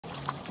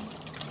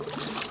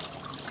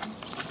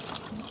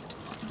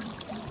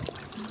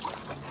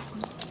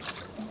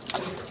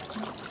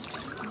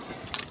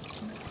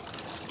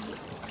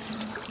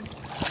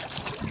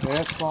Yeah,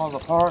 it's falling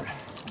apart.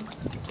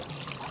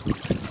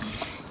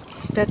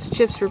 That's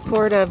Chip's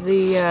report of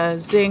the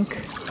zinc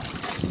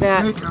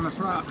that Zinc on the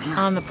prop.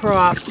 on the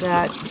prop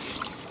that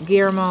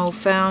Guillermo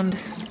found.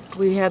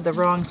 We had the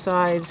wrong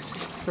size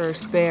for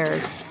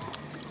spares.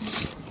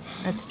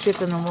 That's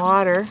Chip in the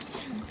water.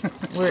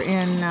 We're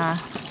in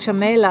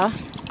Chamala,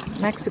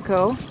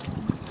 Mexico,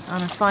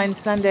 on a fine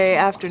Sunday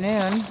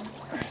afternoon.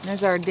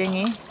 There's our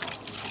dinghy,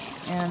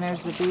 and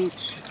there's the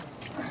beach.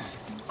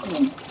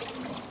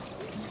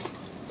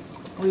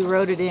 We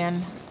rode it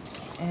in,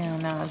 and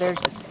there's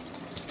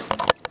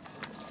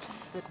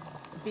the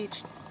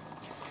beach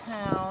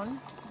town.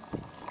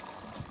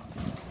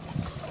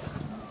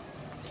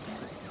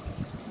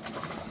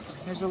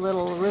 There's a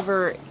little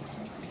river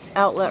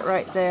outlet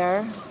right there.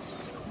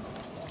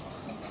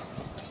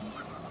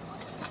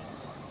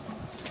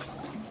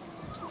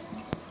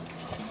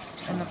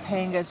 And the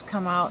pangas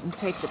come out and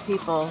take the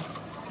people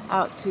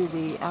out to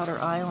the outer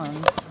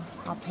islands.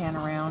 I'll pan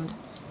around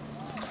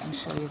and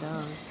show you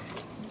those.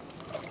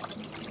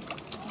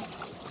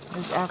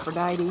 There's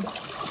Aphrodite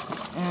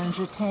and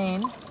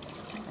Jatane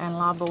and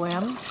La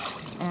Boheme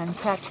and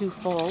Catu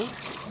Fold.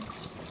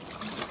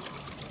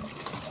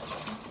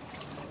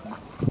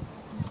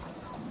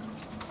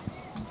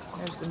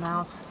 There's the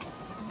mouth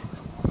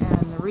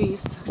and the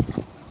reef.